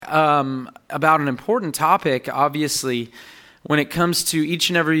about an important topic, obviously, when it comes to each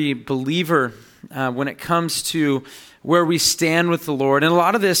and every believer, when it comes to where we stand with the Lord. And a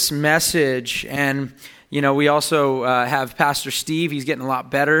lot of this message, and we also have Pastor Steve. He's getting a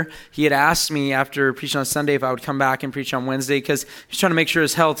lot better. He had asked me after preaching on Sunday if I would come back and preach on Wednesday because he's trying to make sure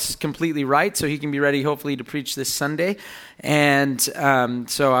his health's completely right so he can be ready, hopefully, to preach this Sunday. And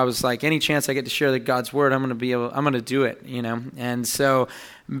so I was like, any chance I get to share God's word, I'm going to do it, And so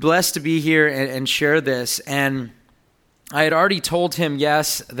I'm blessed to be here and share this. And I had already told him,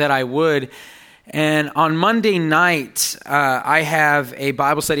 yes, that I would. And on Monday night, I have a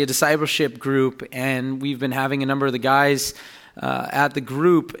Bible study, a discipleship group, and we've been having a number of the guys at the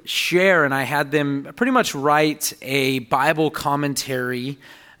group share, and I had them pretty much write a Bible commentary,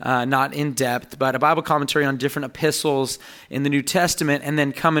 not in depth, but a Bible commentary on different epistles in the New Testament, and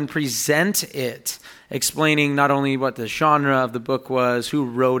then come and present it, explaining not only what the genre of the book was, who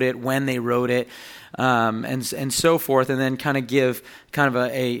wrote it, when they wrote it, and so forth, and then kind of give kind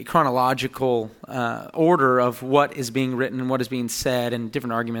of a chronological order of what is being written and what is being said and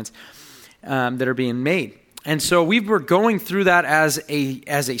different arguments that are being made. And so we were going through that as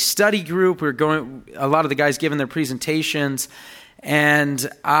a study group. A lot of the guys giving their presentations, and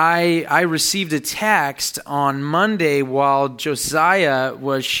I received a text on Monday while Josiah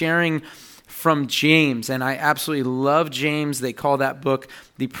was sharing from James, and I absolutely love James. They call that book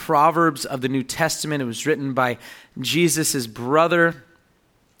the Proverbs of the New Testament. It was written by Jesus' brother,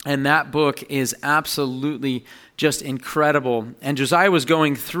 and that book is absolutely just incredible. And Josiah was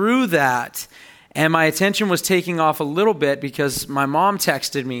going through that, and my attention was taking off a little bit because my mom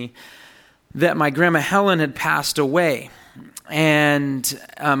texted me that my Grandma Helen had passed away. And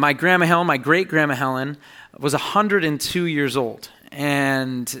my Grandma Helen, my great-grandma Helen, was 102 years old.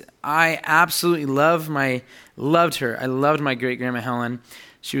 And I absolutely loved her. I loved my great-grandma Helen.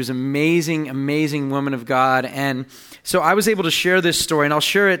 She was an amazing, amazing woman of God. And so I was able to share this story, and I'll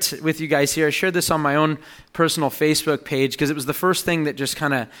share it with you guys here. I shared this on my own personal Facebook page because it was the first thing that just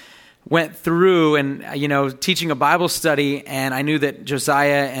kind of went through, and teaching a Bible study, and I knew that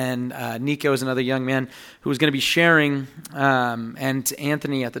Josiah and Nico is another young man who was going to be sharing, and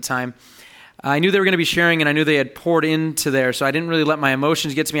Anthony at the time. I knew they were going to be sharing, and I knew they had poured into there, so I didn't really let my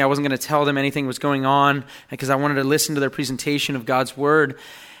emotions get to me. I wasn't going to tell them anything was going on because I wanted to listen to their presentation of God's Word.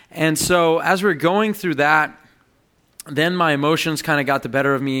 And so as we were going through that, then my emotions kind of got the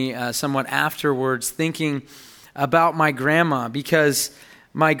better of me somewhat afterwards, thinking about my grandma, because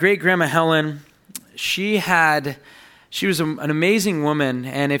my great-grandma Helen, she was an amazing woman,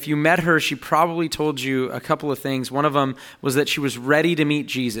 and if you met her, she probably told you a couple of things. One of them was that she was ready to meet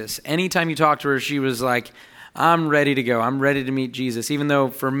Jesus. Anytime you talked to her, she was like, I'm ready to go. I'm ready to meet Jesus. Even though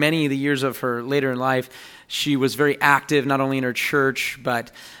for many of the years of her later in life, she was very active, not only in her church,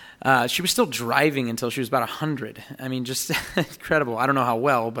 but she was still driving until she was about 100. I mean, just incredible. I don't know how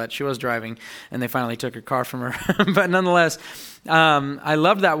well, but she was driving, and they finally took her car from her. But nonetheless, I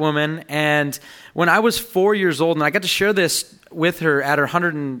loved that woman. And when I was 4 years old, and I got to share this with her at her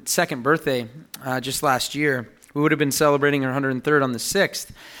 102nd birthday just last year. We would have been celebrating her 103rd on the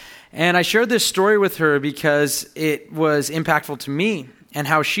 6th. And I shared this story with her because it was impactful to me and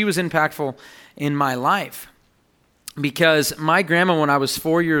how she was impactful in my life. Because my grandma, when I was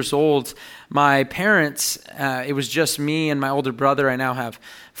 4 years old, my parents, it was just me and my older brother. I now have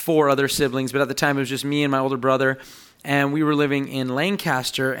 4 other siblings, but at the time it was just me and my older brother. And we were living in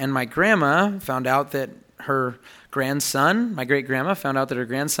Lancaster, and my grandma found out that her grandson, my great-grandma, found out that her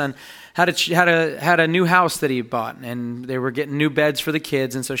grandson had a new house that he bought, and they were getting new beds for the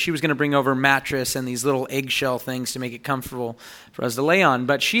kids, and so she was going to bring over a mattress and these little eggshell things to make it comfortable for us to lay on.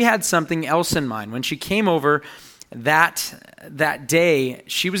 But she had something else in mind. When she came over that day,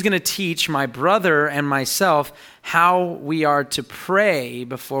 she was going to teach my brother and myself how we are to pray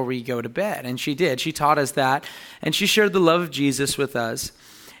before we go to bed. And she did. She taught us that. And she shared the love of Jesus with us.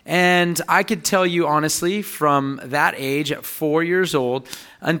 And I could tell you honestly, from that age, at 4 years old,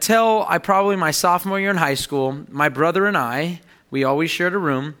 until probably my sophomore year in high school, my brother and I, we always shared a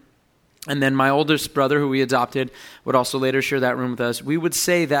room. And then my oldest brother, who we adopted, would also later share that room with us. We would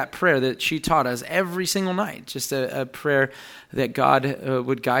say that prayer that she taught us every single night, just a prayer that God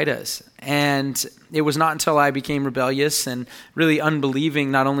would guide us. And it was not until I became rebellious and really unbelieving,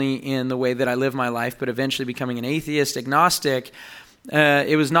 not only in the way that I live my life, but eventually becoming an atheist, agnostic,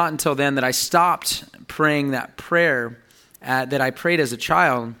 it was not until then that I stopped praying that prayer that I prayed as a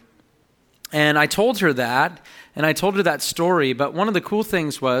child. And I told her that, and I told her that story, but one of the cool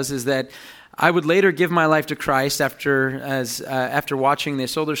things is that I would later give my life to Christ after watching the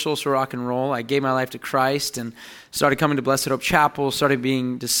Soul Souls for Rock and Roll. I gave my life to Christ and started coming to Blessed Hope Chapel, started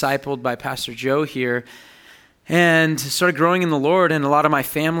being discipled by Pastor Joe here, and started growing in the Lord. And a lot of my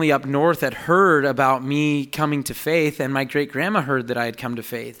family up north had heard about me coming to faith, and my great-grandma heard that I had come to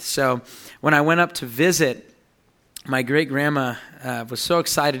faith. So when I went up to visit, my great-grandma was so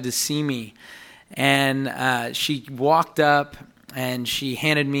excited to see me, and she walked up and she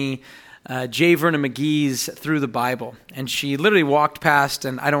handed me J. Vernon McGee's Through the Bible. And she literally walked past,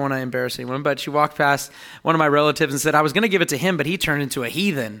 and I don't want to embarrass anyone, but she walked past one of my relatives and said, I was going to give it to him, but he turned into a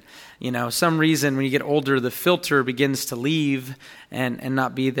heathen. You know, some reason when you get older, the filter begins to leave and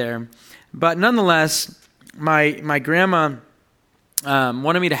not be there. But nonetheless, my grandma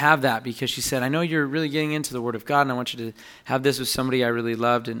wanted me to have that because she said, I know you're really getting into the Word of God, and I want you to have this with somebody I really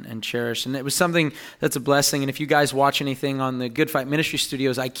loved and cherished. And it was something that's a blessing. And if you guys watch anything on the Good Fight Ministry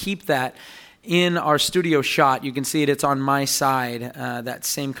Studios, I keep that in our studio shot. You can see it. It's on my side, that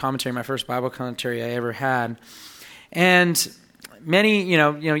same commentary, my first Bible commentary I ever had. And many,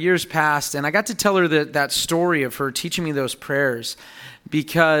 years passed, and I got to tell her that story of her teaching me those prayers,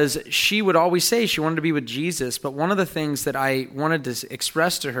 because she would always say she wanted to be with Jesus. But one of the things that I wanted to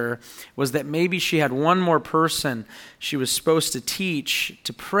express to her was that maybe she had one more person she was supposed to teach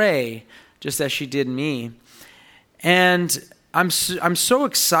to pray, just as she did me. And I'm so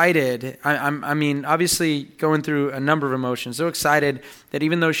excited. I mean, obviously going through a number of emotions. So excited that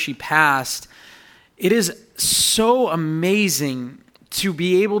even though she passed, it is so amazing to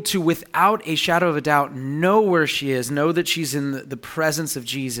be able to, without a shadow of a doubt, know where she is, know that she's in the presence of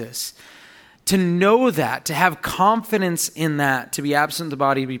Jesus. To know that, to have confidence in that, to be absent in the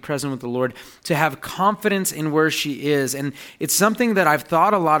body, to be present with the Lord, to have confidence in where she is. And it's something that I've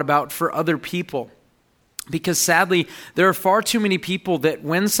thought a lot about for other people. Because sadly, there are far too many people that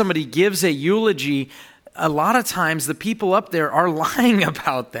when somebody gives a eulogy, a lot of times the people up there are lying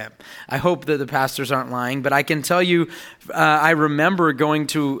about them. I hope that the pastors aren't lying, but I can tell you, I remember going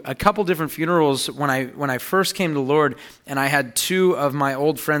to a couple different funerals when I first came to the Lord, and I had two of my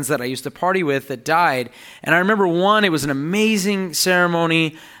old friends that I used to party with that died. And I remember one, it was an amazing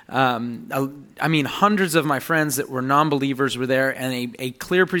ceremony. Hundreds of my friends that were non-believers were there, and a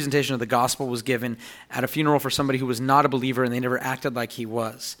clear presentation of the gospel was given at a funeral for somebody who was not a believer, and they never acted like he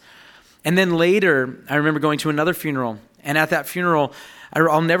was. And then later, I remember going to another funeral, and at that funeral,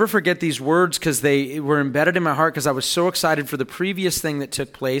 I'll never forget these words because they were embedded in my heart because I was so excited for the previous thing that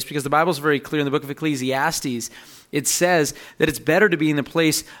took place, because the Bible is very clear in the book of Ecclesiastes. It says that it's better to be in a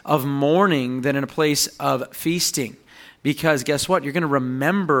place of mourning than in a place of feasting, because guess what? You're going to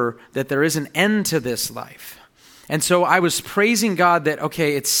remember that there is an end to this life. And so I was praising God that,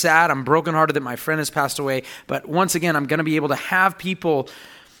 okay, it's sad, I'm brokenhearted that my friend has passed away, but once again, I'm going to be able to have people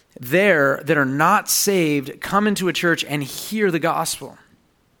there that are not saved come into a church and hear the gospel.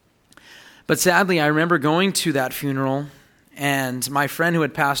 But sadly, I remember going to that funeral, and my friend who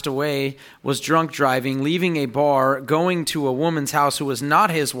had passed away was drunk driving, leaving a bar, going to a woman's house who was not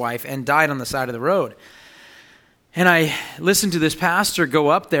his wife, and died on the side of the road. And I listened to this pastor go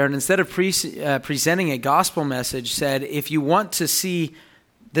up there, and instead of presenting a gospel message, said, if you want to see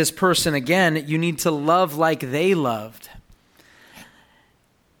this person again, you need to love like they loved.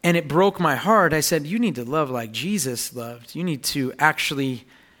 And it broke my heart. I said, you need to love like Jesus loved. You need to actually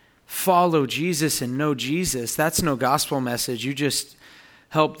follow Jesus and know Jesus. That's no gospel message. You just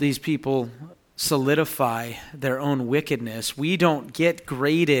help these people solidify their own wickedness. We don't get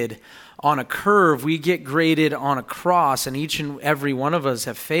graded on a curve. We get graded on a cross, and each and every one of us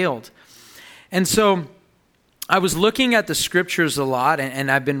have failed. And so I was looking at the scriptures a lot, and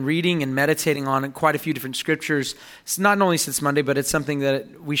I've been reading and meditating on quite a few different scriptures. It's not only since Monday, but it's something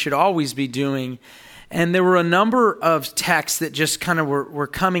that we should always be doing. And there were a number of texts that just kind of were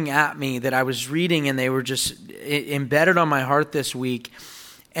coming at me that I was reading, and they were just embedded on my heart this week.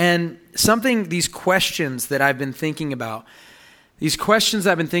 And these questions that I've been thinking about,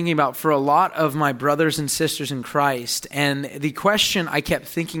 for a lot of my brothers and sisters in Christ. And the question I kept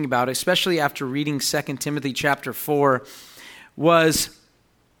thinking about, especially after reading 2 Timothy chapter 4, was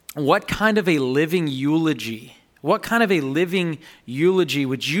what kind of a living eulogy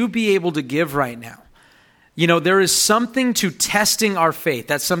would you be able to give right now? You know, there is something to testing our faith.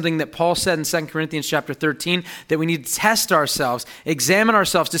 That's something that Paul said in 2 Corinthians chapter 13, that we need to test ourselves, examine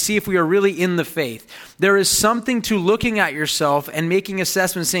ourselves to see if we are really in the faith. There is something to looking at yourself and making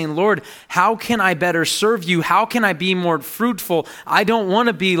assessments saying, Lord, how can I better serve you? How can I be more fruitful? I don't want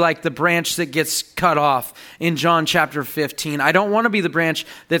to be like the branch that gets cut off in John chapter 15. I don't want to be the branch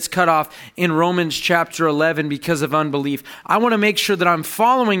that's cut off in Romans chapter 11 because of unbelief. I want to make sure that I'm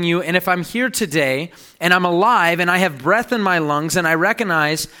following you, and if I'm here today and I'm alive and I have breath in my lungs and I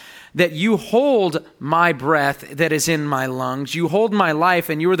recognize that you hold my breath that is in my lungs, you hold my life,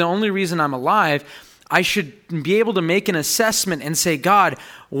 and you are the only reason I'm alive, I should be able to make an assessment and say, God,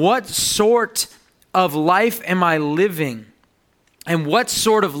 what sort of life am I living? And what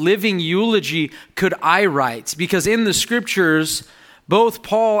sort of living eulogy could I write? Because in the scriptures, both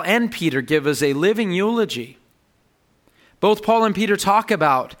Paul and Peter give us a living eulogy. Both Paul and Peter talk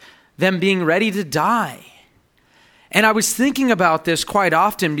about them being ready to die. And I was thinking about this quite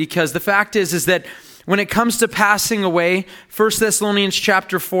often because the fact is that when it comes to passing away, 1 Thessalonians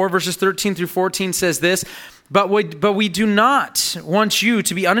chapter 4, verses 13 through 14 says this, But we do not want you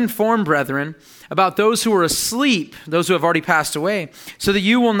to be uninformed, brethren, about those who are asleep, those who have already passed away, so that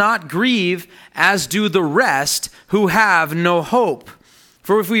you will not grieve as do the rest who have no hope.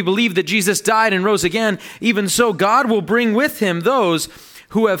 For if we believe that Jesus died and rose again, even so God will bring with him those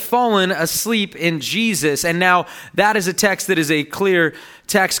who have fallen asleep in Jesus. And now that is a text that is a clear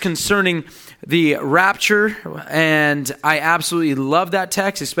text concerning the rapture, and I absolutely love that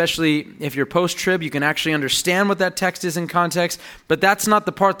text, especially if you're post-trib. You can actually understand what that text is in context, but that's not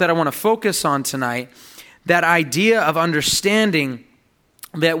the part that I want to focus on tonight. That idea of understanding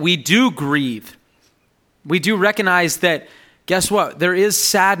that we do grieve. We do recognize that, guess what? There is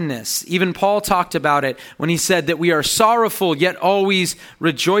sadness. Even Paul talked about it when he said that we are sorrowful yet always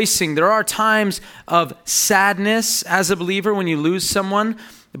rejoicing. There are times of sadness as a believer when you lose someone,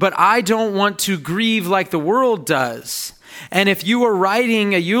 but I don't want to grieve like the world does. And if you are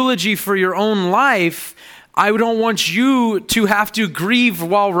writing a eulogy for your own life, I don't want you to have to grieve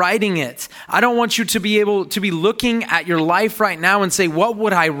while writing it. I don't want you to be able to be looking at your life right now and say, what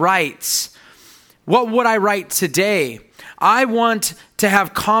would I write? What would I write today? I want to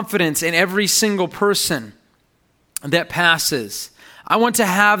have confidence in every single person that passes. I want to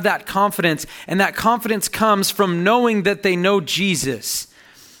have that confidence, and that confidence comes from knowing that they know Jesus.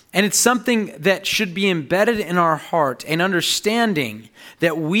 And it's something that should be embedded in our heart, an understanding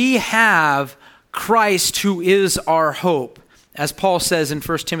that we have Christ who is our hope. As Paul says in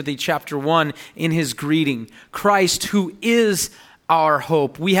 1 Timothy chapter 1 in his greeting, Christ who is our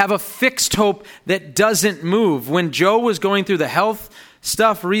hope. We have a fixed hope that doesn't move. When Joe was going through the health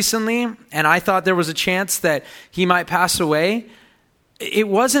stuff recently, and I thought there was a chance that he might pass away, it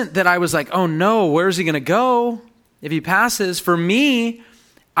wasn't that I was like, oh no, where's he going to go if he passes? For me,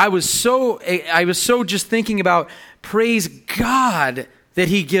 I was so just thinking about, praise God that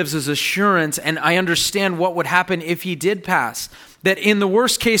he gives us assurance, and I understand what would happen if he did pass. That in the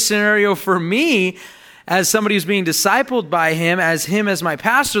worst case scenario for me, as somebody who's being discipled by him as my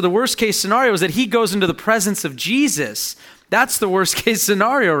pastor, the worst case scenario is that he goes into the presence of Jesus. That's the worst case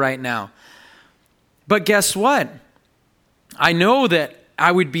scenario right now. But guess what? I know that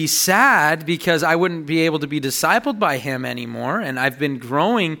I would be sad because I wouldn't be able to be discipled by him anymore. And I've been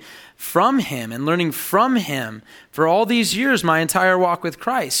growing from him and learning from him for all these years, my entire walk with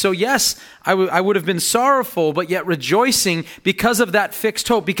Christ. So yes, I would have been sorrowful, but yet rejoicing because of that fixed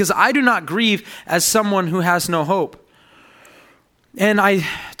hope, because I do not grieve as someone who has no hope. And I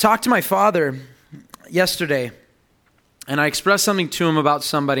talked to my father yesterday, and I expressed something to him about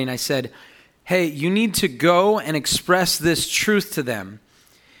somebody, and I said, hey, you need to go and express this truth to them.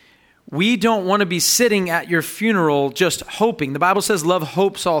 We don't want to be sitting at your funeral just hoping. The Bible says love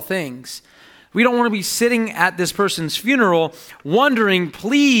hopes all things. We don't want to be sitting at this person's funeral wondering,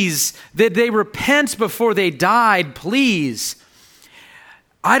 please, that they repent before they died, please.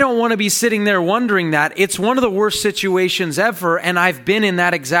 I don't want to be sitting there wondering that. It's one of the worst situations ever, and I've been in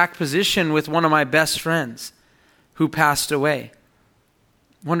that exact position with one of my best friends who passed away.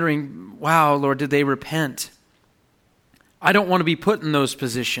 Wondering, wow, Lord, did they repent? I don't want to be put in those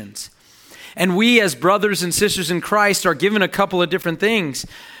positions. And we as brothers and sisters in Christ are given a couple of different things.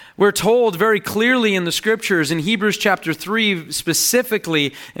 We're told very clearly in the scriptures, in Hebrews chapter 3,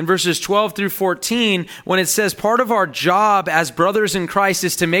 specifically in verses 12 through 14, when it says part of our job as brothers in Christ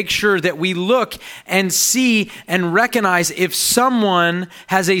is to make sure that we look and see and recognize if someone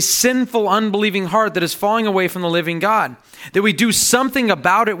has a sinful, unbelieving heart that is falling away from the living God. That we do something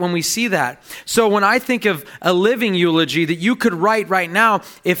about it when we see that. So when I think of a living eulogy that you could write right now,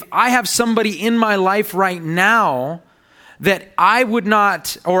 if I have somebody in my life right now that I would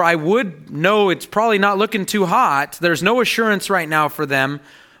not, or I would know it's probably not looking too hot, there's no assurance right now for them,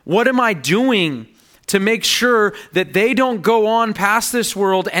 what am I doing to make sure that they don't go on past this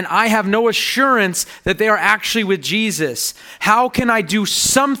world and I have no assurance that they are actually with Jesus? How can I do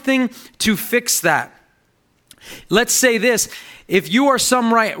something to fix that? Let's say this, if you are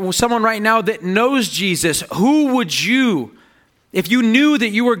someone right now that knows Jesus, who would you, if you knew that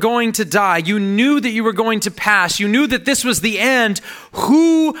you were going to die, you knew that you were going to pass, you knew that this was the end,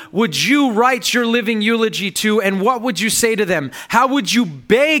 who would you write your living eulogy to, and what would you say to them? How would you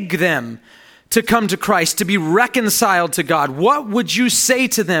beg them to come to Christ, to be reconciled to God? What would you say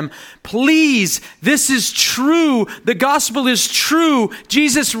to them? Please, this is true. The gospel is true.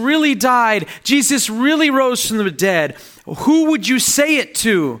 Jesus really died. Jesus really rose from the dead. Who would you say it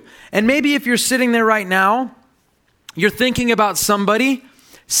to? And maybe if you're sitting there right now, you're thinking about somebody,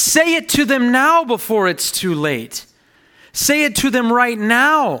 say it to them now before it's too late. Say it to them right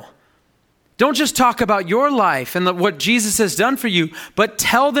now. Don't just talk about your life and what Jesus has done for you, but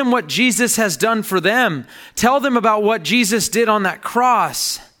tell them what Jesus has done for them. Tell them about what Jesus did on that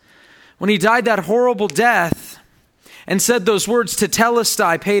cross when he died that horrible death and said those words,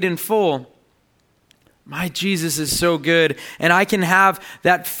 tetelestai, paid in full. My Jesus is so good, and I can have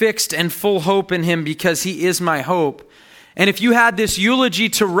that fixed and full hope in him because he is my hope. And if you had this eulogy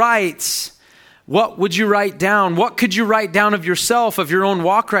to write, what would you write down? What could you write down of yourself, of your own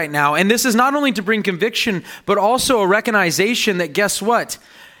walk right now? And this is not only to bring conviction, but also a recognition that guess what?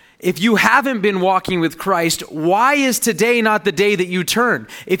 If you haven't been walking with Christ, why is today not the day that you turn?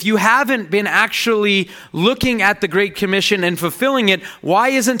 If you haven't been actually looking at the Great Commission and fulfilling it, why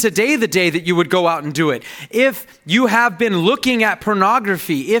isn't today the day that you would go out and do it? If you have been looking at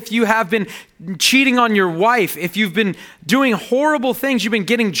pornography, if you have been cheating on your wife, if you've been doing horrible things, you've been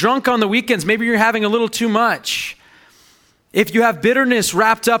getting drunk on the weekends, maybe you're having a little too much. If you have bitterness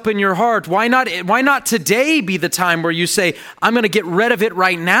wrapped up in your heart, why not today be the time where you say, I'm going to get rid of it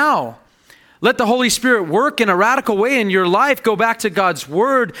right now? Let the Holy Spirit work in a radical way in your life. Go back to God's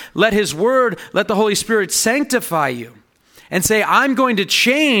Word. Let the Holy Spirit sanctify you. And say, I'm going to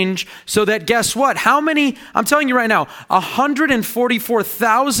change so that guess what? I'm telling you right now,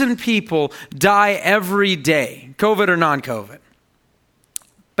 144,000 people die every day, COVID or non-COVID.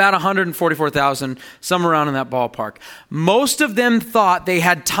 About 144,000, somewhere around in that ballpark. Most of them thought they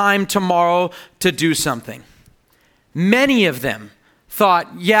had time tomorrow to do something. Many of them thought,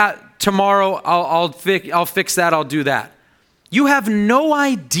 yeah, tomorrow I'll fix that, I'll do that. You have no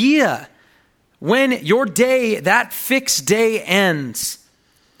idea when your day, that fixed day ends.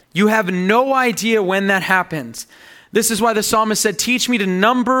 You have no idea when that happens. This is why the psalmist said, teach me to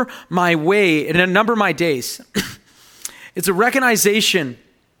number my way and to number my days. It's a recognition.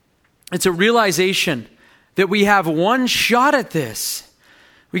 It's a realization that we have one shot at this.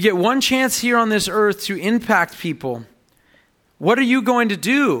 We get one chance here on this earth to impact people. What are you going to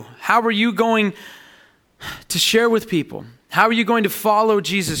do? How are you going to share with people? How are you going to follow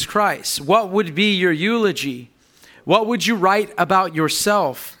Jesus Christ? What would be your eulogy? What would you write about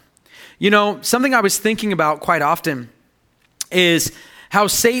yourself? You know, something I was thinking about quite often is how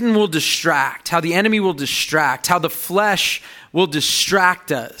Satan will distract, how the enemy will distract, how the flesh will distract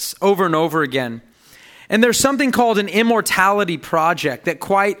us over and over again. And there's something called an immortality project that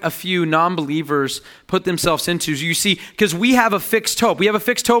quite a few non-believers put themselves into. You see, because we have a fixed hope. We have a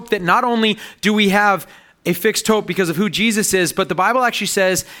fixed hope that not only do we have a fixed hope because of who Jesus is, but the Bible actually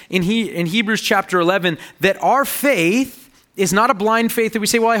says in Hebrews chapter 11 that our faith is not a blind faith that we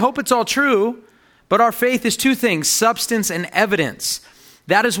say, well, I hope it's all true. But our faith is two things, substance and evidence.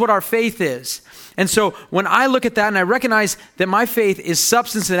 That is what our faith is. And so when I look at that and I recognize that my faith is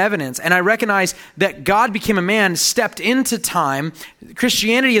substance and evidence, and I recognize that God became a man, stepped into time,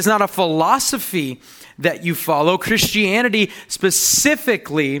 Christianity is not a philosophy that you follow. Christianity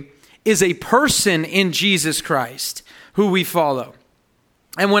specifically is a person in Jesus Christ who we follow.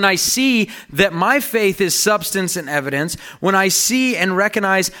 And when I see that my faith is substance and evidence, when I see and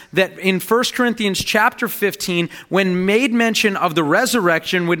recognize that in 1 Corinthians chapter 15, when made mention of the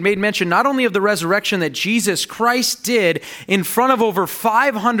resurrection, when made mention not only of the resurrection that Jesus Christ did in front of over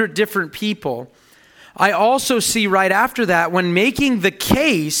 500 different people, I also see right after that, when making the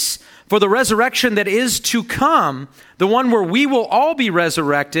case for the resurrection that is to come, the one where we will all be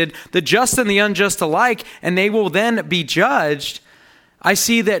resurrected, the just and the unjust alike, and they will then be judged, I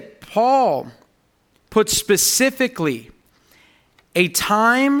see that Paul puts specifically a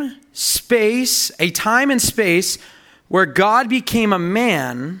time and space where God became a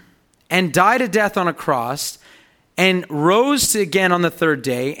man and died a death on a cross and rose again on the third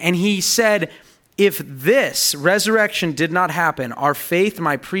day. And he said, if this resurrection did not happen, our faith,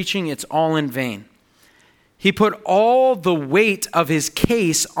 my preaching, it's all in vain. He put all the weight of his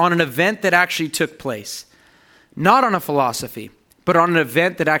case on an event that actually took place. Not on a philosophy, but on an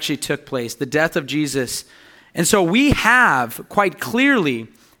event that actually took place, the death of Jesus. And so we have quite clearly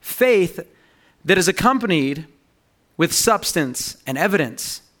faith that is accompanied with substance and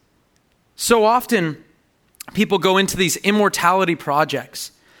evidence. So often people go into these immortality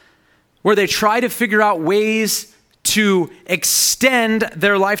projects where they try to figure out ways to extend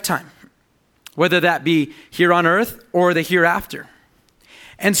their lifetime, whether that be here on earth or the hereafter.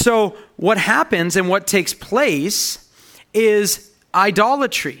 And so what happens and what takes place is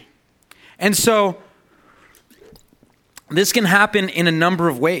idolatry. And so this can happen in a number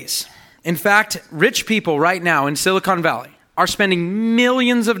of ways. In fact, rich people right now in Silicon Valley are spending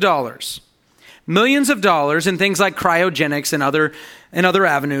millions of dollars in things like cryogenics and other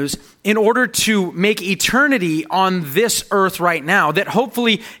avenues in order to make eternity on this earth right now, that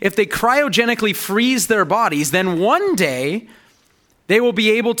hopefully if they cryogenically freeze their bodies, then one day they will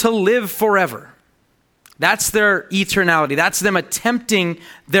be able to live forever. That's their eternality. That's them attempting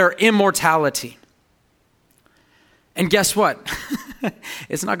their immortality. And guess what?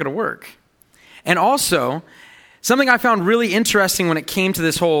 It's not going to work. And also, something I found really interesting when it came to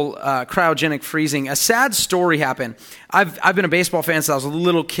this whole cryogenic freezing, a sad story happened. I've been a baseball fan since I was a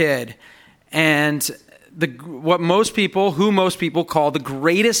little kid, and who most people call the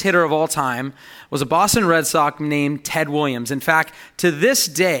greatest hitter of all time was a Boston Red Sox named Ted Williams. In fact, to this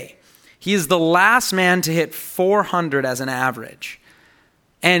day, he is the last man to hit 400 as an average.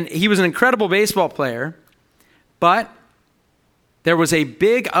 And he was an incredible baseball player, but there was a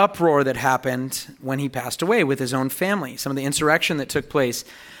big uproar that happened when he passed away with his own family, some of the insurrection that took place,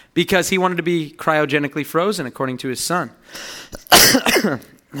 because he wanted to be cryogenically frozen, according to his son.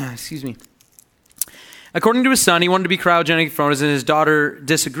 Excuse me. According to his son, he wanted to be cryogenically frozen, and his daughter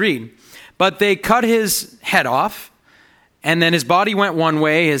disagreed. But they cut his head off, and then his body went one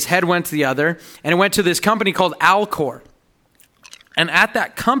way, his head went to the other, and it went to this company called Alcor. And at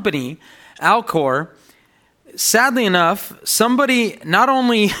that company, Alcor, sadly enough, somebody not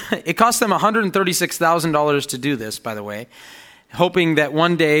only, it cost them $136,000 to do this, by the way, hoping that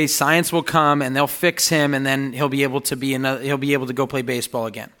one day science will come and they'll fix him and then he'll be able to go play baseball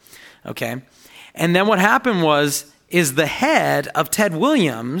again. Okay? And then what happened is the head of Ted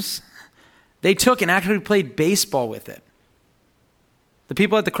Williams, they took and actually played baseball with it. The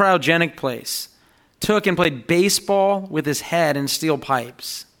people at the cryogenic place took and played baseball with his head in steel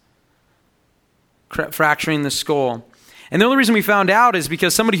pipes, fracturing the skull. And the only reason we found out is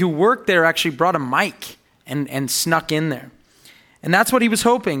because somebody who worked there actually brought a mic and snuck in there. And that's what he was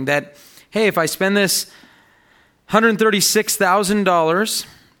hoping, that, hey, if I spend this $136,000,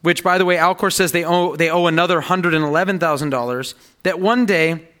 which, by the way, Alcor says they owe another $111,000, that one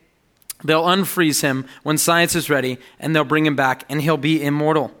day they'll unfreeze him when science is ready and they'll bring him back and he'll be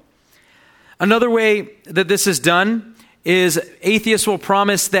immortal. Another way that this is done is atheists will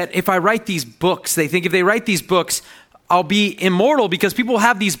promise that if I write these books, they think if they write these books, I'll be immortal because people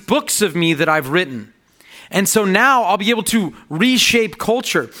have these books of me that I've written. And so now I'll be able to reshape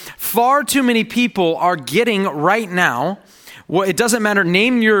culture. Far too many people are getting right now, well, it doesn't matter,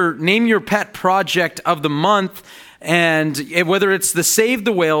 name your pet project of the month, and whether it's the Save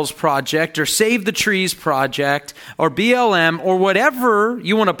the Whales project or Save the Trees project or BLM or whatever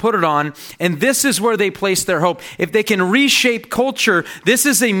you want to put it on, and this is where they place their hope. If they can reshape culture, this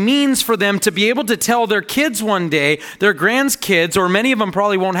is a means for them to be able to tell their kids one day, their grandkids, or many of them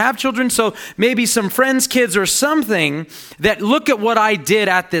probably won't have children, so maybe some friends' kids or something, that look at what I did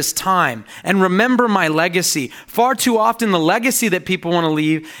at this time and remember my legacy. Far too often the legacy that people want to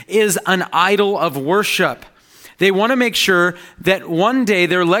leave is an idol of worship. They want to make sure that one day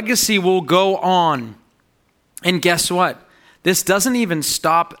their legacy will go on. And guess what? This doesn't even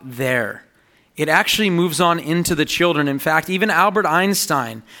stop there. It actually moves on into the children. In fact, even Albert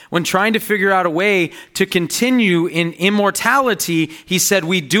Einstein, when trying to figure out a way to continue in immortality, he said,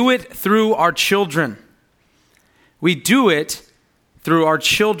 we do it through our children. We do it through our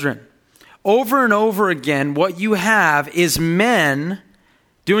children. Over and over again, what you have is men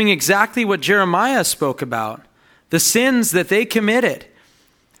doing exactly what Jeremiah spoke about, the sins that they committed.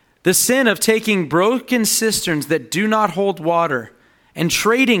 The sin of taking broken cisterns that do not hold water and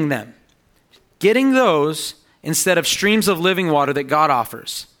trading them, getting those instead of streams of living water that God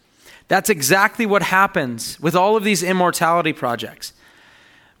offers. That's exactly what happens with all of these immortality projects.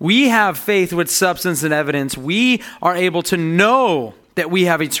 We have faith with substance and evidence. We are able to know that we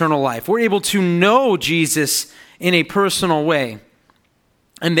have eternal life. We're able to know Jesus in a personal way.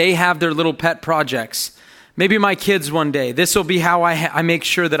 And they have their little pet projects. Maybe my kids one day, this will be how I make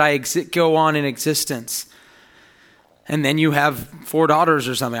sure that I go on in existence. And then you have 4 daughters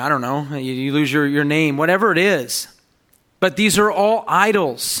or something. I don't know. You lose your name, whatever it is. But these are all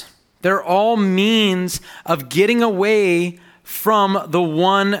idols. They're all means of getting away from the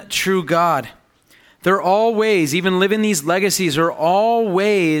one true God. They're all ways, even living these legacies are all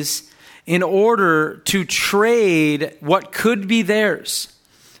ways in order to trade what could be theirs,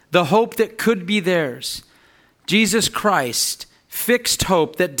 the hope that could be theirs. Jesus Christ, fixed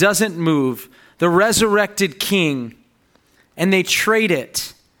hope that doesn't move, the resurrected King, and they trade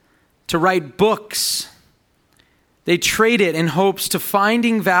it to write books. They trade it in hopes to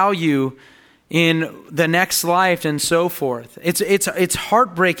finding value in the next life and so forth. It's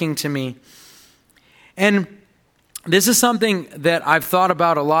heartbreaking to me. And this is something that I've thought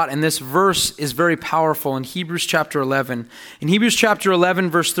about a lot, and this verse is very powerful in Hebrews chapter 11. In Hebrews chapter 11,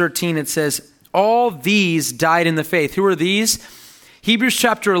 verse 13, it says, all these died in the faith. Who are these? Hebrews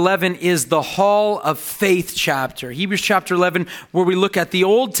chapter 11 is the Hall of Faith chapter. Hebrews chapter 11, where we look at the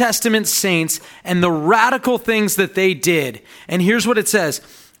Old Testament saints and the radical things that they did. And here's what it says.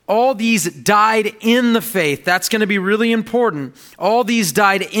 All these died in the faith. That's going to be really important. All these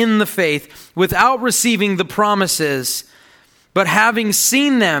died in the faith without receiving the promises, but having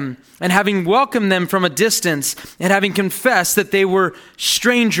seen them and having welcomed them from a distance and having confessed that they were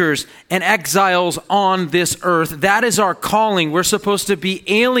strangers and exiles on this earth. That is our calling. We're supposed to be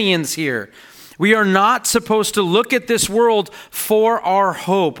aliens here. We are not supposed to look at this world for our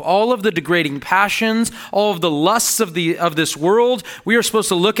hope. All of the degrading passions, all of the lusts of this world, we are supposed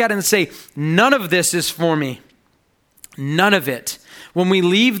to look at it and say, none of this is for me. None of it. When we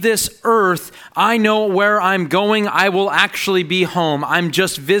leave this earth, I know where I'm going. I will actually be home. I'm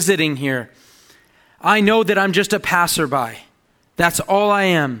just visiting here. I know that I'm just a passerby. That's all I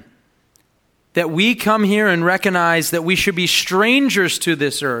am. That we come here and recognize that we should be strangers to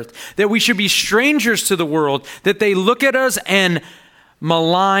this earth, that we should be strangers to the world, that they look at us and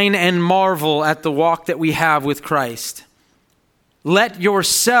malign and marvel at the walk that we have with Christ. Let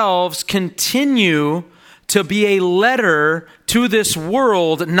yourselves continue to be a letter to this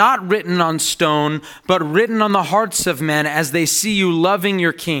world, not written on stone, but written on the hearts of men as they see you loving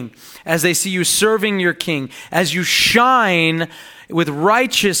your King, as they see you serving your King, as you shine with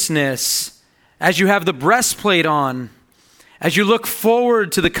righteousness, as you have the breastplate on, as you look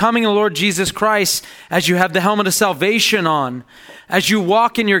forward to the coming of the Lord Jesus Christ, as you have the helmet of salvation on, as you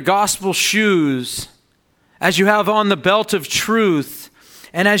walk in your gospel shoes, as you have on the belt of truth,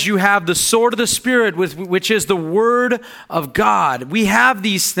 and as you have the sword of the Spirit, which is the word of God. We have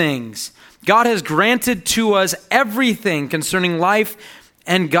these things. God has granted to us everything concerning life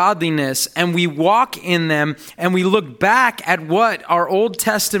and godliness, and we walk in them, and we look back at what our Old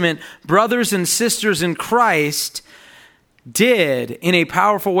Testament brothers and sisters in Christ did in a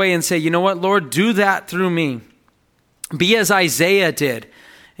powerful way and say, you know what, Lord, do that through me. Be as Isaiah did.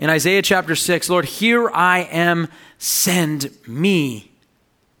 In Isaiah chapter 6, Lord, here I am, send me.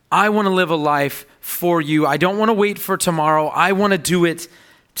 I want to live a life for you. I don't want to wait for tomorrow. I want to do it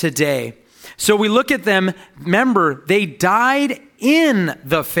today. So we look at them. Remember, they died in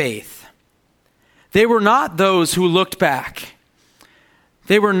the faith. They were not those who looked back.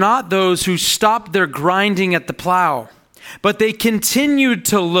 They were not those who stopped their grinding at the plow, but they continued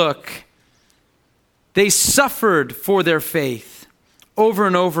to look. They suffered for their faith over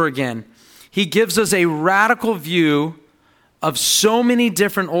and over again. He gives us a radical view of so many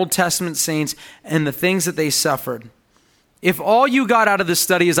different Old Testament saints and the things that they suffered. If all you got out of this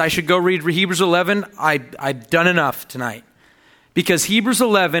study is I should go read Hebrews 11, I've done enough tonight. Because Hebrews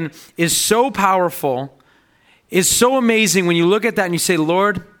 11 is so powerful, is so amazing when you look at that and you say,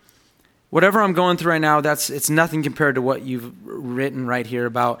 Lord, whatever I'm going through right now, it's nothing compared to what you've written right here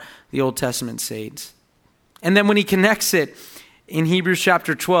about the Old Testament saints. And then when he connects it in Hebrews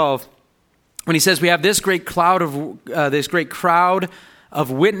chapter 12, when he says we have this great crowd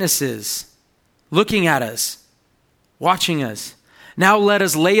of witnesses looking at us, watching us. Now let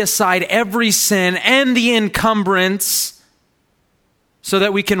us lay aside every sin and the encumbrance so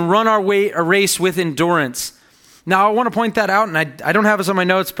that we can run a race with endurance. Now, I want to point that out, and I don't have this on my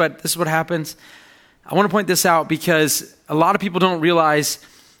notes, but this is what happens. I want to point this out because a lot of people don't realize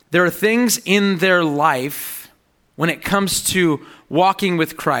there are things in their life when it comes to walking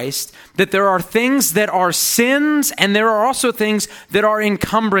with Christ, that there are things that are sins, and there are also things that are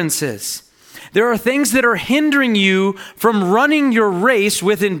encumbrances. There are things that are hindering you from running your race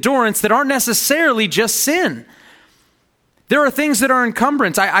with endurance that aren't necessarily just sin. There are things that are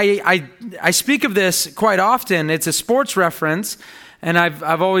encumbrance. I speak of this quite often. It's a sports reference, and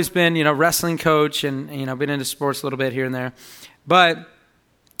I've always been, wrestling coach and, been into sports a little bit here and there. But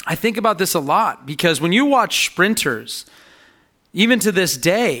I think about this a lot because when you watch sprinters, even to this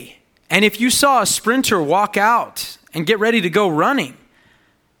day, and if you saw a sprinter walk out and get ready to go running,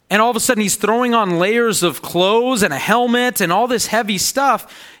 and all of a sudden he's throwing on layers of clothes and a helmet and all this heavy stuff,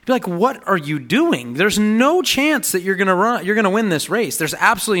 you'd be like, what are you doing? There's no chance that you're going to win this race. There's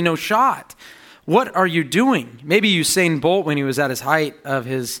absolutely no shot. What are you doing? Maybe Usain Bolt when he was at his height of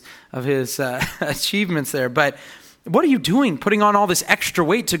his achievements there. But what are you doing putting on all this extra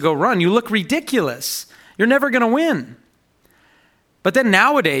weight to go run? You look ridiculous. You're never going to win. But then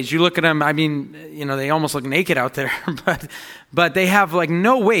nowadays, you look at them, they almost look naked out there, but they have like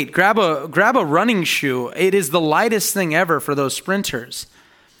no weight. Grab a running shoe. It is the lightest thing ever for those sprinters.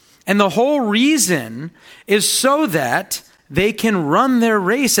 And the whole reason is so that they can run their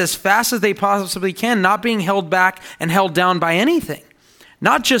race as fast as they possibly can, not being held back and held down by anything.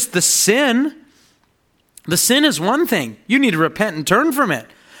 Not just the sin. The sin is one thing. You need to repent and turn from it.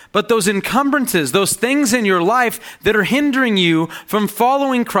 But those encumbrances, those things in your life that are hindering you from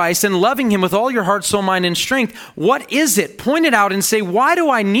following Christ and loving him with all your heart, soul, mind, and strength, what is it? Point it out and say, why do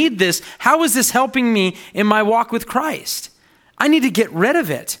I need this? How is this helping me in my walk with Christ? I need to get rid of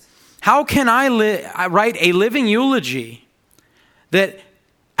it. How can I write a living eulogy that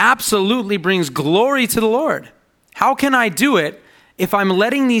absolutely brings glory to the Lord? How can I do it if I'm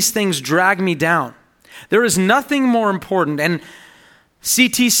letting these things drag me down? There is nothing more important, and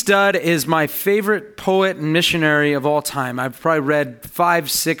C.T. Studd is my favorite poet and missionary of all time. I've probably read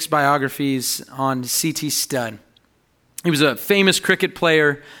 5-6 biographies on C.T. Studd. He was a famous cricket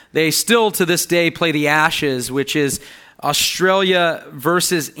player. They still to this day play the Ashes, which is Australia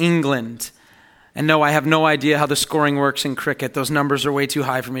versus England. And no, I have no idea how the scoring works in cricket. Those numbers are way too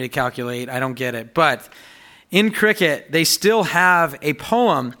high for me to calculate. I don't get it. But in cricket, they still have a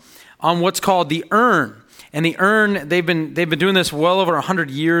poem on what's called the urn. And the urn, they've been doing this well over 100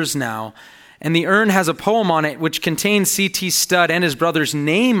 years now. And the urn has a poem on it which contains C.T. Studd and his brother's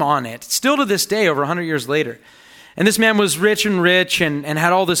name on it, still to this day, over 100 years later. And this man was rich and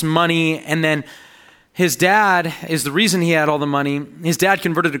had all this money. And then his dad is the reason he had all the money. His dad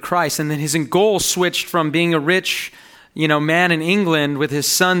converted to Christ. And then his goal switched from being a rich man in England with his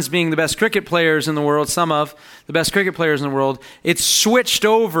sons being the best cricket players in the world, some of the best cricket players in the world. It switched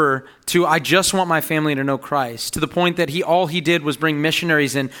over to, I just want my family to know Christ, to the point that all he did was bring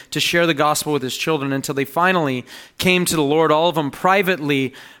missionaries in to share the gospel with his children until they finally came to the Lord, all of them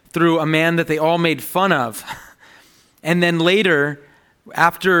privately through a man that they all made fun of. And then later,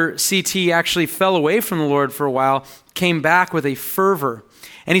 after C.T. actually fell away from the Lord for a while, came back with a fervor.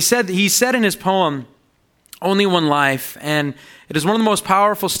 And he said in his poem, Only One Life, and it is one of the most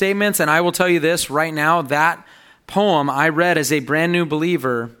powerful statements, and I will tell you this right now, that poem I read as a brand new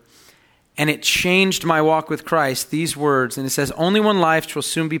believer, and it changed my walk with Christ, these words, and it says, only one life will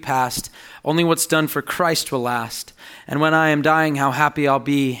soon be past, only what's done for Christ will last, and when I am dying, how happy I'll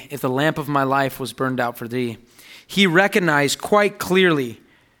be if the lamp of my life was burned out for thee. He recognized quite clearly,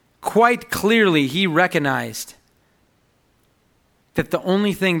 he recognized that the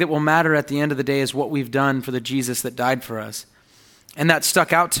only thing that will matter at the end of the day is what we've done for the Jesus that died for us. And that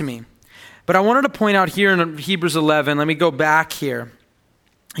stuck out to me. But I wanted to point out here in Hebrews 11, let me go back here.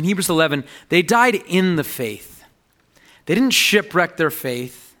 In Hebrews 11, they died in the faith. They didn't shipwreck their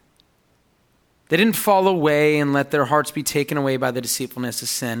faith. They didn't fall away and let their hearts be taken away by the deceitfulness of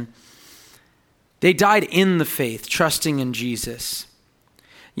sin. They died in the faith, trusting in Jesus.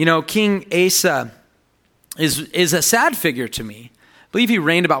 King Asa is a sad figure to me. I believe he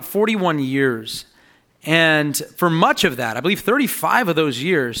reigned about 41 years. And for much of that, I believe 35 of those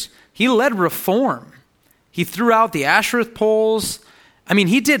years, he led reform. He threw out the Asherah poles.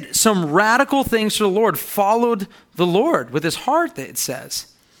 He did some radical things for the Lord, followed the Lord with his heart, it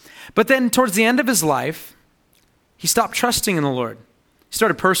says. But then towards the end of his life, he stopped trusting in the Lord. He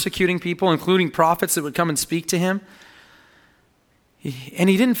started persecuting people, including prophets that would come and speak to him. And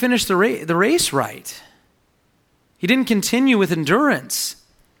he didn't finish the race right. He didn't continue with endurance.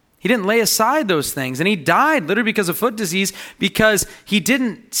 He didn't lay aside those things. And he died literally because of foot disease, because he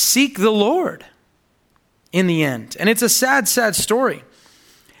didn't seek the Lord. in the end. And it's a sad, sad story.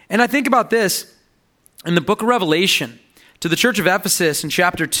 And I think about this in the book of Revelation to the church of Ephesus in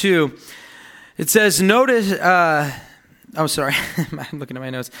chapter 2. It says, notice, I'm looking at my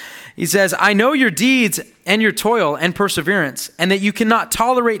notes. He says, I know your deeds and your toil and perseverance, and that you cannot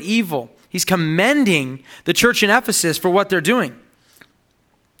tolerate evil. He's commending the church in Ephesus for what they're doing.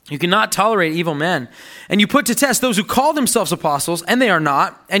 You cannot tolerate evil men. And you put to test those who call themselves apostles, and they are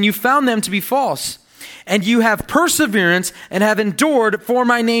not, and you found them to be false. And you have perseverance and have endured for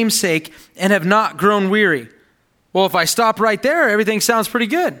my name's sake and have not grown weary. Well, if I stop right there, everything sounds pretty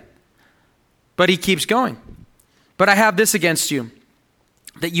good. But he keeps going. But I have this against you,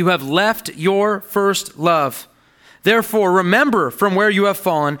 that you have left your first love. Therefore, remember from where you have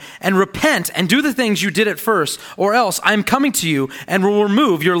fallen and repent and do the things you did at first, or else I am coming to you and will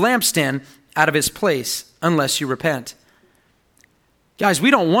remove your lampstand out of its place unless you repent. Guys,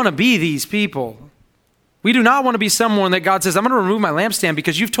 we don't want to be these people. We do not want to be someone that God says, I'm going to remove my lampstand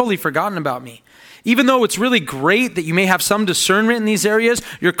because you've totally forgotten about me. Even though it's really great that you may have some discernment in these areas,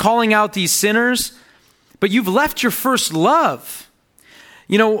 you're calling out these sinners, but you've left your first love.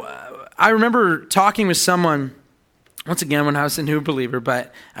 You know, I remember talking with someone, once again, when I was a new believer,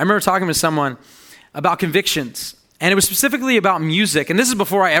 but I remember talking with someone about convictions. And it was specifically about music. And this is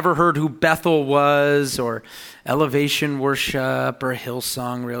before I ever heard who Bethel was or Elevation Worship or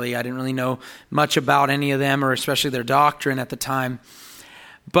Hillsong, really. I didn't really know much about any of them or especially their doctrine at the time.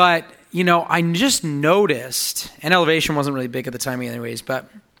 But, you know, I just noticed, and Elevation wasn't really big at the time anyways, but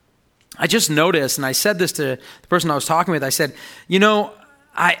I just noticed, and I said this to the person I was talking with, I said, you know,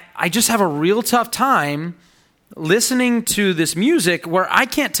 I just have a real tough time listening to this music where I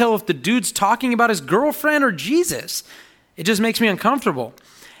can't tell if the dude's talking about his girlfriend or Jesus. It just makes me uncomfortable.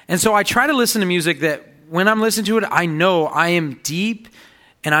 And so I try to listen to music that when I'm listening to it, I know I am deep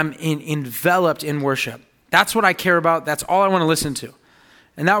and I'm enveloped in worship. That's what I care about. That's all I want to listen to.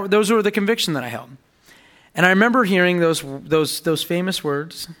 And those were the conviction that I held. And I remember hearing those famous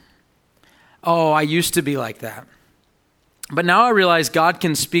words, oh, I used to be like that. But now I realize God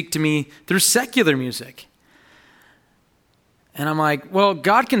can speak to me through secular music. And I'm like, well,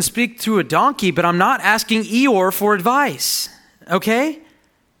 God can speak through a donkey, but I'm not asking Eeyore for advice, okay?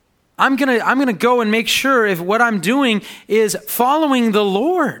 I'm gonna go and make sure if what I'm doing is following the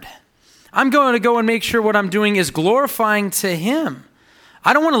Lord. I'm going to go and make sure what I'm doing is glorifying to Him.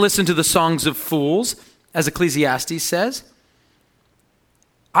 I don't want to listen to the songs of fools, as Ecclesiastes says.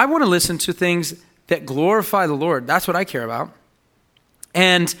 I want to listen to things that glorify the Lord. That's what I care about.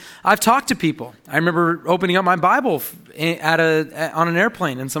 And I've talked to people. I remember opening up my Bible on an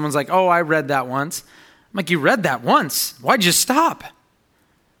airplane, and someone's like, oh, I read that once. I'm like, you read that once? Why'd you stop?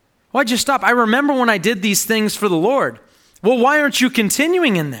 Why'd you stop? I remember when I did these things for the Lord. Well, why aren't you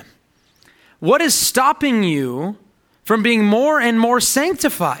continuing in them? What is stopping you from being more and more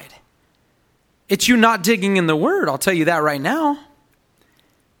sanctified? It's you not digging in the Word. I'll tell you that right now.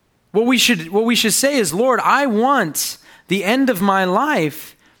 What we should say is, Lord, I want the end of my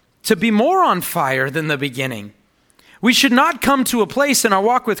life to be more on fire than the beginning. We should not come to a place in our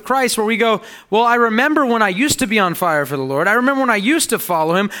walk with Christ where we go, well, I remember when I used to be on fire for the Lord. I remember when I used to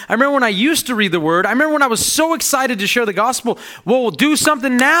follow Him. I remember when I used to read the Word. I remember when I was so excited to share the gospel. Well, we'll do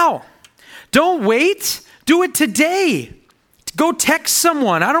something now. Don't wait. Do it today. Go text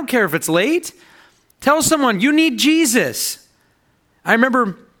someone. I don't care if it's late. Tell someone you need Jesus. I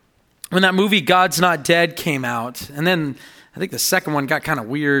remember when that movie God's Not Dead came out, and then I think the second one got kind of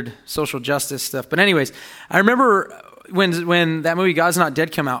weird, social justice stuff. But anyways, I remember when that movie God's Not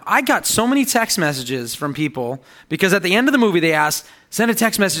Dead came out, I got so many text messages from people because at the end of the movie they asked, send a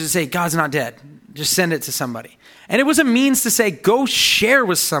text message to say God's not dead. Just send it to somebody. And it was a means to say, go share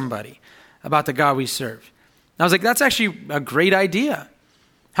with somebody about the God we serve. And I was like, that's actually a great idea.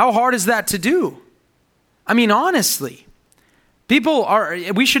 How hard is that to do? I mean, honestly.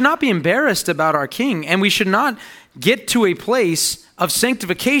 We should not be embarrassed about our King, and we should not get to a place of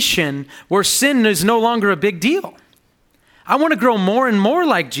sanctification where sin is no longer a big deal. I want to grow more and more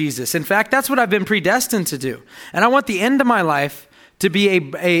like Jesus. In fact, that's what I've been predestined to do. And I want the end of my life to be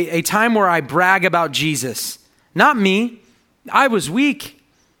a time where I brag about Jesus. Not me. I was weak.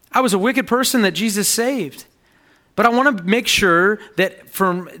 I was a wicked person that Jesus saved. But I want to make sure that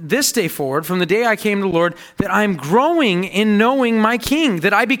from this day forward, from the day I came to the Lord, that I'm growing in knowing my King,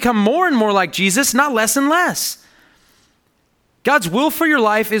 that I become more and more like Jesus, not less and less. God's will for your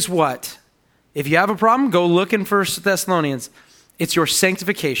life is what? If you have a problem, go look in 1 Thessalonians. It's your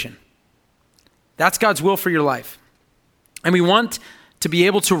sanctification. That's God's will for your life. And we want to be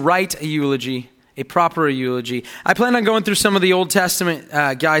able to write a eulogy a proper eulogy. I plan on going through some of the Old Testament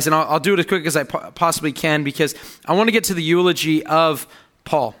guys, and I'll do it as quick as I possibly can because I want to get to the eulogy of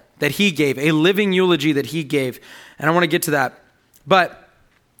Paul that he gave, a living eulogy that he gave, and I want to get to that. But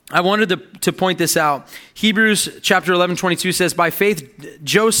I wanted to point this out. Hebrews chapter 11:22 says, by faith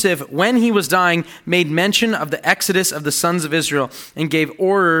Joseph, when he was dying, made mention of the exodus of the sons of Israel and gave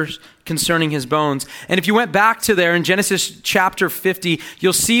orders concerning his bones. And if you went back to there in Genesis chapter 50,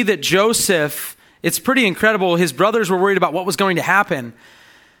 you'll see that Joseph, it's pretty incredible. His brothers were worried about what was going to happen.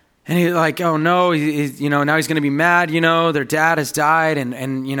 And he's like, oh no, now he's going to be mad, their dad has died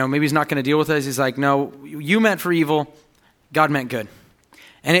and maybe he's not going to deal with us. He's like, no, you meant for evil, God meant good.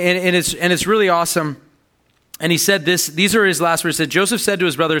 And it's really awesome. And he said this, these are his last words. He said, Joseph said to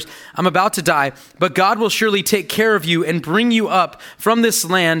his brothers, I'm about to die, but God will surely take care of you and bring you up from this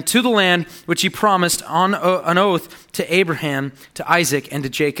land to the land which he promised on an oath to Abraham, to Isaac, and to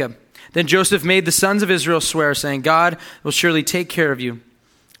Jacob. Then Joseph made the sons of Israel swear, saying, God will surely take care of you,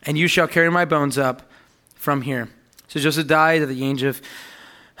 and you shall carry my bones up from here. So Joseph died at the age of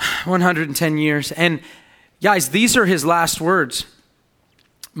 110 years. And guys, these are his last words.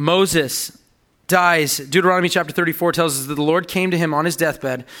 Moses dies. Deuteronomy chapter 34 tells us that the Lord came to him on his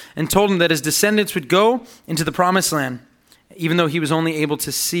deathbed and told him that his descendants would go into the promised land, even though he was only able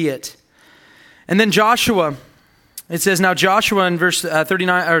to see it. And then Joshua, it says, now Joshua in verse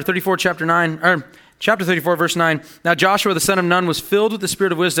 34, chapter 34, verse 9, now Joshua the son of Nun was filled with the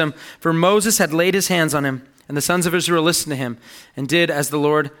spirit of wisdom, for Moses had laid his hands on him, and the sons of Israel listened to him and did as the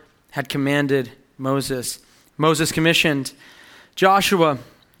Lord had commanded Moses. Moses commissioned Joshua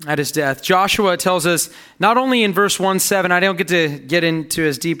at his death. Joshua tells us, not only in verse 1-7, I don't get to get into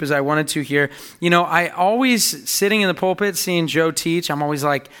as deep as I wanted to here. I always, sitting in the pulpit, seeing Joe teach, I'm always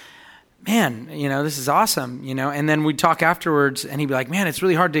like, man, this is awesome, And then we'd talk afterwards, and he'd be like, man, it's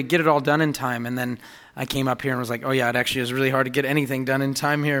really hard to get it all done in time. And then I came up here and was like, oh yeah, it actually is really hard to get anything done in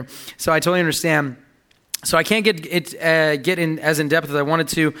time here. So I totally understand. So I can't get in as in depth as I wanted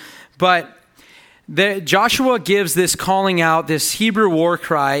to, but Joshua gives this calling out, this Hebrew war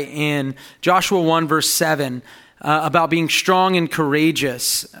cry in Joshua 1 verse 7 about being strong and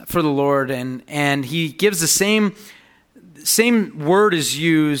courageous for the Lord. And he gives the same word is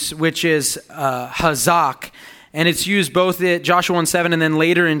used, which is hazak. And it's used both at Joshua 1:7 and then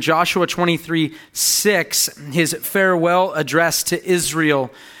later in Joshua 23:6, his farewell address to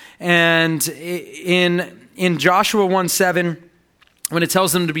Israel. And in Joshua 1:7, when it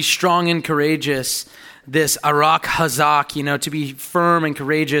tells them to be strong and courageous, this arak hazak, to be firm and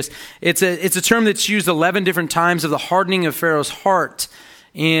courageous, it's a term that's used 11 different times of the hardening of Pharaoh's heart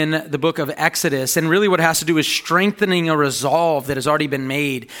in the book of Exodus. And really what it has to do is strengthening a resolve that has already been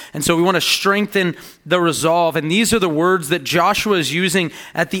made. And so we want to strengthen the resolve. And these are the words that Joshua is using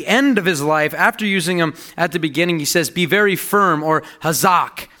at the end of his life. After using them at the beginning, he says, be very firm, or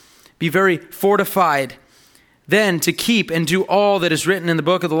hazak, be very fortified. Then to keep and do all that is written in the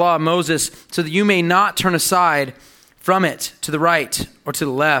book of the law of Moses, so that you may not turn aside from it to the right or to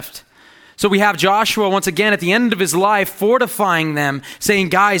the left. So we have Joshua once again at the end of his life fortifying them, saying,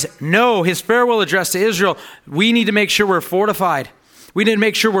 guys, no, his farewell address to Israel, we need to make sure we're fortified. We need to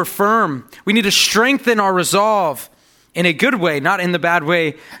make sure we're firm. We need to strengthen our resolve in a good way, not in the bad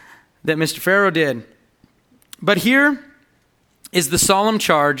way that Mr. Pharaoh did. But here is the solemn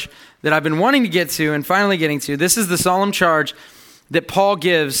charge that I've been wanting to get to and finally getting to. This is the solemn charge that Paul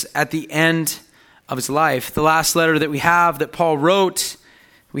gives at the end of his life. The last letter that we have that Paul wrote,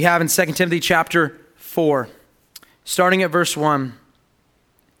 we have in 2 Timothy chapter 4, starting at verse 1.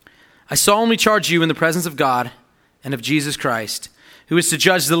 I solemnly charge you in the presence of God and of Jesus Christ, who is to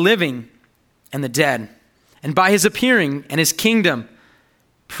judge the living and the dead, and by his appearing and his kingdom,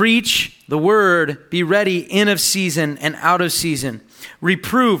 preach the word, be ready in of season and out of season.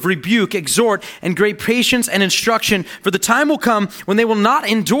 Reprove, rebuke, exhort, and great patience and instruction, for the time will come when they will not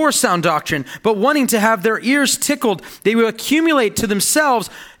endure sound doctrine, but wanting to have their ears tickled, they will accumulate to themselves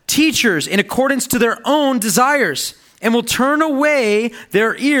teachers in accordance to their own desires, and will turn away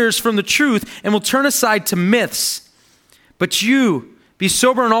their ears from the truth, and will turn aside to myths. But you, be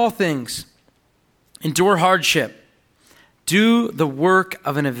sober in all things, endure hardship, do the work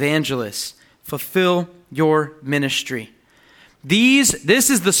of an evangelist, fulfill your ministry. This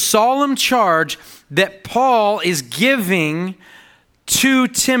is the solemn charge that Paul is giving to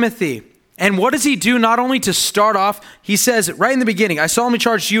Timothy. And what does he do not only to start off? He says right in the beginning, I solemnly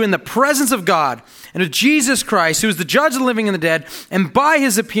charge you in the presence of God and of Jesus Christ, who is the judge of the living and the dead, and by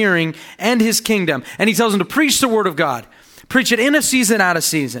his appearing and his kingdom. And he tells him to preach the word of God. Preach it in a season, out of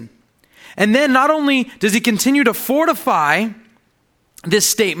season. And then not only does he continue to fortify this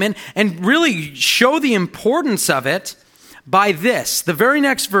statement and really show the importance of it by this, the very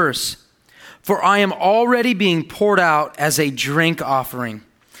next verse. For I am already being poured out as a drink offering,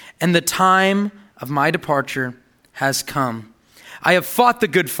 and the time of my departure has come. I have fought the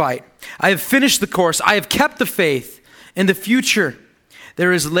good fight. I have finished the course. I have kept the faith. In the future,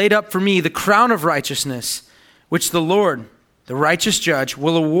 there is laid up for me the crown of righteousness, which the Lord, the righteous judge,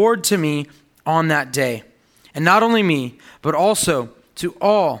 will award to me on that day. And not only me, but also to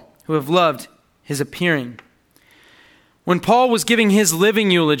all who have loved his appearing. When Paul was giving his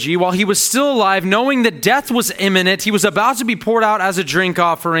living eulogy, while he was still alive, knowing that death was imminent, he was about to be poured out as a drink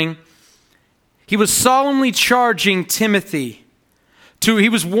offering, he was solemnly charging Timothy. He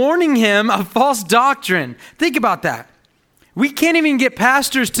was warning him of false doctrine. Think about that. We can't even get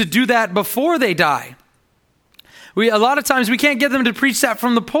pastors to do that before they die. A lot of times we can't get them to preach that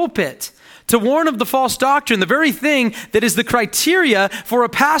from the pulpit, to warn of the false doctrine, the very thing that is the criteria for a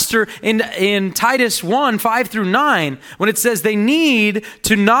pastor in Titus 1, 5 through 9, when it says they need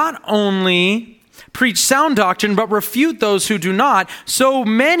to not only preach sound doctrine, but refute those who do not. So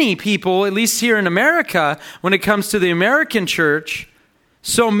many people, at least here in America, when it comes to the American church,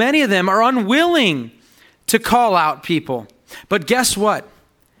 so many of them are unwilling to call out people. But guess what?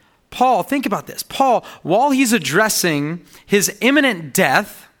 Paul, think about this. Paul, while he's addressing his imminent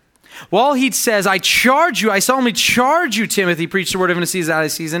death, while he says, I solemnly charge you, Timothy, preach the word of in a season, out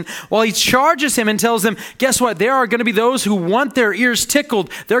of season. While he charges him and tells him, guess what? There are going to be those who want their ears tickled.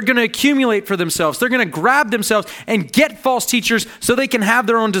 They're going to accumulate for themselves. They're going to grab themselves and get false teachers so they can have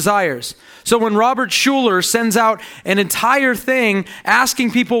their own desires. So when Robert Schuller sends out an entire thing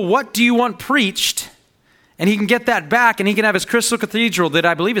asking people, what do you want preached? And he can get that back and he can have his Crystal Cathedral that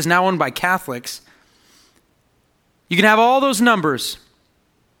I believe is now owned by Catholics. You can have all those numbers.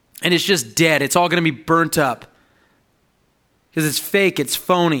 And it's just dead. It's all going to be burnt up. Because it's fake. It's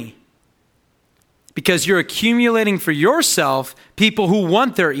phony. Because you're accumulating for yourself people who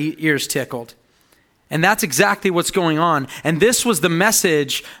want their ears tickled. And that's exactly what's going on. And this was the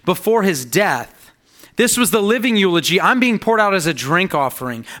message before his death. This was the living eulogy. I'm being poured out as a drink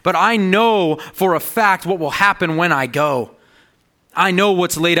offering. But I know for a fact what will happen when I go. I know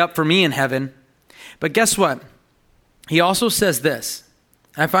what's laid up for me in heaven. But guess what? He also says this.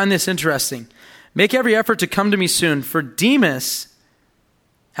 I find this interesting. Make every effort to come to me soon, for Demas,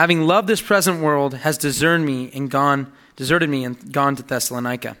 having loved this present world, has deserted me and gone to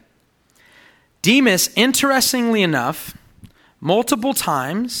Thessalonica. Demas, interestingly enough, multiple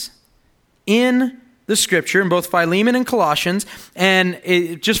times in the scripture, in both Philemon and Colossians, and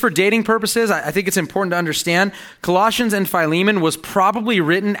just for dating purposes, I think it's important to understand, Colossians and Philemon was probably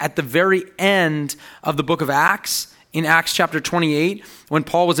written at the very end of the book of Acts, in Acts chapter 28, when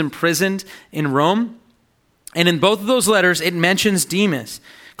Paul was imprisoned in Rome. And in both of those letters, it mentions Demas.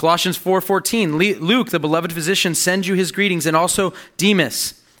 Colossians 4:14, Luke, the beloved physician, sends you his greetings, and also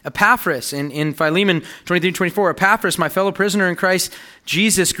Demas. Epaphras, in Philemon 23:24, Epaphras, my fellow prisoner in Christ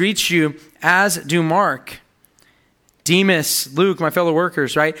Jesus, greets you, as do Mark. Demas, Luke, my fellow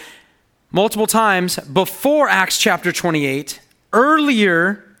workers, right? Multiple times before Acts chapter 28,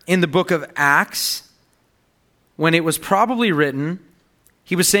 earlier in the book of Acts, when it was probably written,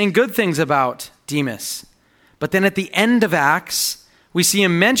 he was saying good things about Demas. But then at the end of Acts, we see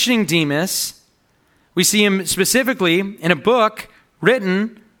him mentioning Demas. We see him specifically in a book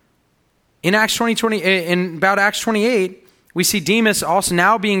written in about Acts 28. We see Demas also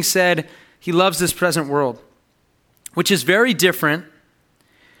now being said he loves this present world, which is very different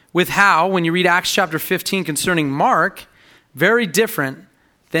with how, when you read Acts chapter 15 concerning Mark, very different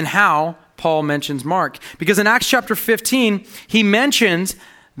than how Paul mentions Mark. Because in Acts chapter 15, he mentions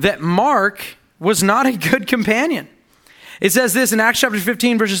that Mark was not a good companion. It says this in Acts chapter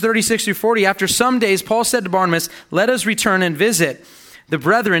 15, verses 36 through 40, after some days, Paul said to Barnabas, let us return and visit the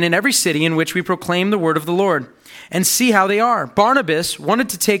brethren in every city in which we proclaim the word of the Lord, and see how they are. Barnabas wanted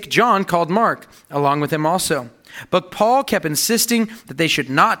to take John, called Mark, along with him also. But Paul kept insisting that they should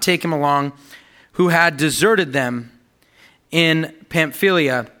not take him along, who had deserted them in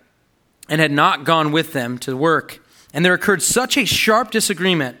Pamphylia and had not gone with them to work. And there occurred such a sharp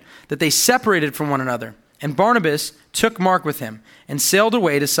disagreement that they separated from one another. And Barnabas took Mark with him and sailed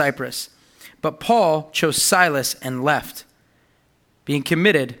away to Cyprus. But Paul chose Silas and left, being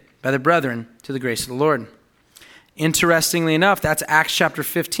committed by the brethren to the grace of the Lord. Interestingly enough, that's Acts chapter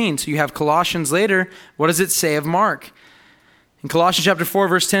 15. So you have Colossians later. What does it say of Mark? In Colossians chapter 4,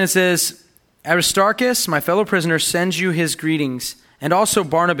 verse 10, it says, Aristarchus, my fellow prisoner, sends you his greetings, and also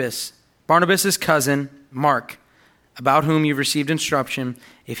Barnabas, Barnabas' cousin, Mark, about whom you've received instruction.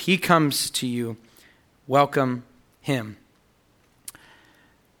 If he comes to you, welcome him.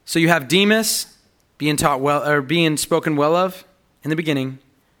 So you have Demas being taught well, or being spoken well of in the beginning,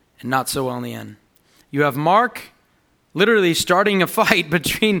 and not so well in the end. You have Mark literally starting a fight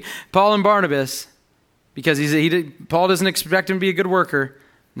between Paul and Barnabas because Paul doesn't expect him to be a good worker,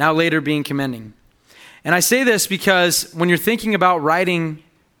 now later being commending. And I say this because when you're thinking about writing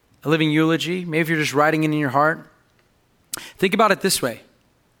a living eulogy, maybe if you're just writing it in your heart, think about it this way.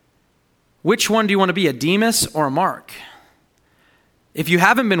 Which one do you want to be, a Demas or a Mark? If you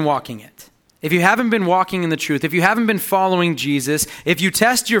haven't been walking it, if you haven't been walking in the truth, if you haven't been following Jesus, if you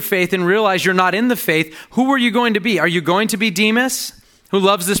test your faith and realize you're not in the faith, who are you going to be? Are you going to be Demas, who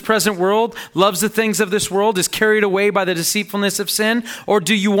loves this present world, loves the things of this world, is carried away by the deceitfulness of sin? Or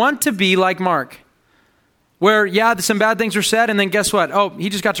do you want to be like Mark, where, yeah, some bad things were said, and then guess what? Oh, he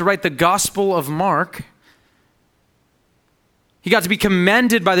just got to write the Gospel of Mark. He got to be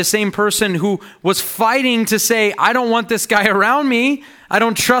commended by the same person who was fighting to say, I don't want this guy around me. I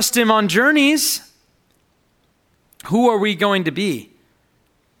don't trust him on journeys. Who are we going to be?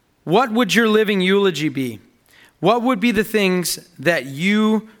 What would your living eulogy be? What would be the things that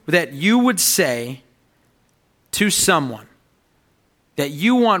you would say to someone that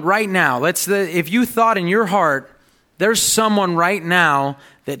you want right now? If you thought in your heart, there's someone right now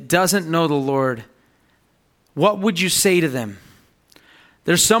that doesn't know the Lord, what would you say to them?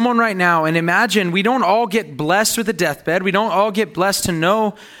 There's someone right now, and imagine we don't all get blessed with a deathbed. We don't all get blessed to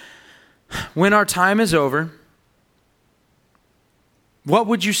know when our time is over. What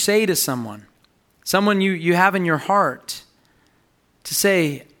would you say to someone? Someone you have in your heart to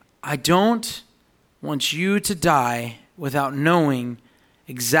say, I don't want you to die without knowing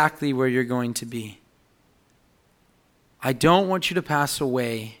exactly where you're going to be. I don't want you to pass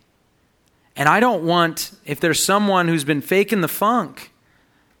away. And I don't want, if there's someone who's been faking the funk,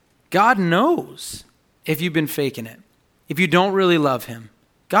 God knows if you've been faking it. If you don't really love him,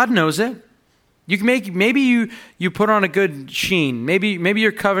 God knows it. You can maybe you put on a good sheen. Maybe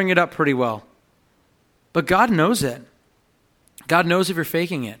you're covering it up pretty well. But God knows it. God knows if you're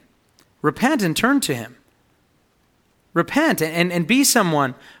faking it. Repent and turn to him. Repent and be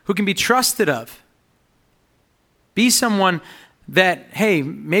someone who can be trusted of. Be someone that, hey,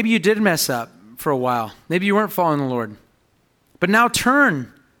 maybe you did mess up for a while. Maybe you weren't following the Lord. But now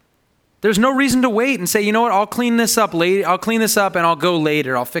turn. There's no reason to wait and say, you know what, I'll clean this up later. I'll clean this up and I'll go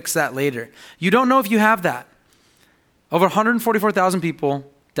later. I'll fix that later. You don't know if you have that. Over 144,000 people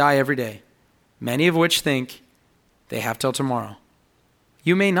die every day, many of which think they have till tomorrow.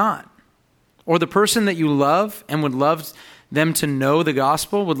 You may not. Or the person that you love and would love them to know the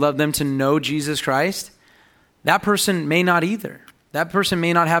gospel, would love them to know Jesus Christ, that person may not either. That person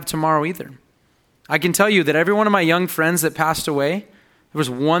may not have tomorrow either. I can tell you that every one of my young friends that passed away, there was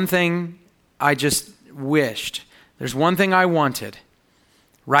one thing I just wished. There's one thing I wanted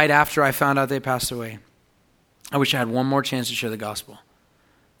right after I found out they passed away. I wish I had one more chance to share the gospel.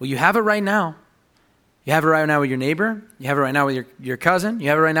 Well, you have it right now. You have it right now with your neighbor. You have it right now with your cousin. You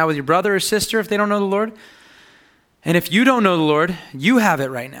have it right now with your brother or sister if they don't know the Lord. And if you don't know the Lord, you have it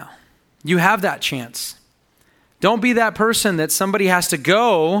right now. You have that chance. Don't be that person that somebody has to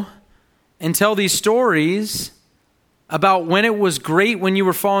go and tell these stories about when it was great when you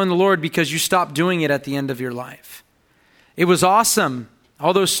were following the Lord because you stopped doing it at the end of your life. It was awesome.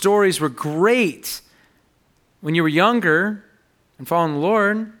 All those stories were great when you were younger and following the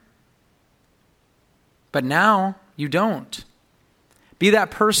Lord. But now you don't. Be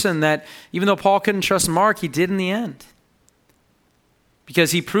that person that, even though Paul couldn't trust Mark, he did in the end.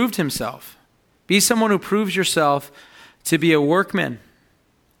 Because he proved himself. Be someone who proves yourself to be a workman.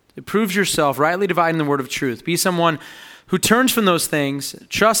 It proves yourself rightly dividing the word of truth. Be someone who turns from those things,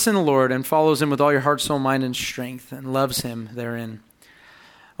 trusts in the Lord, and follows him with all your heart, soul, mind, and strength, and loves him therein.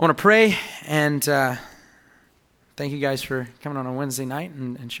 I want to pray, and thank you guys for coming on a Wednesday night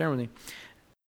and sharing with me.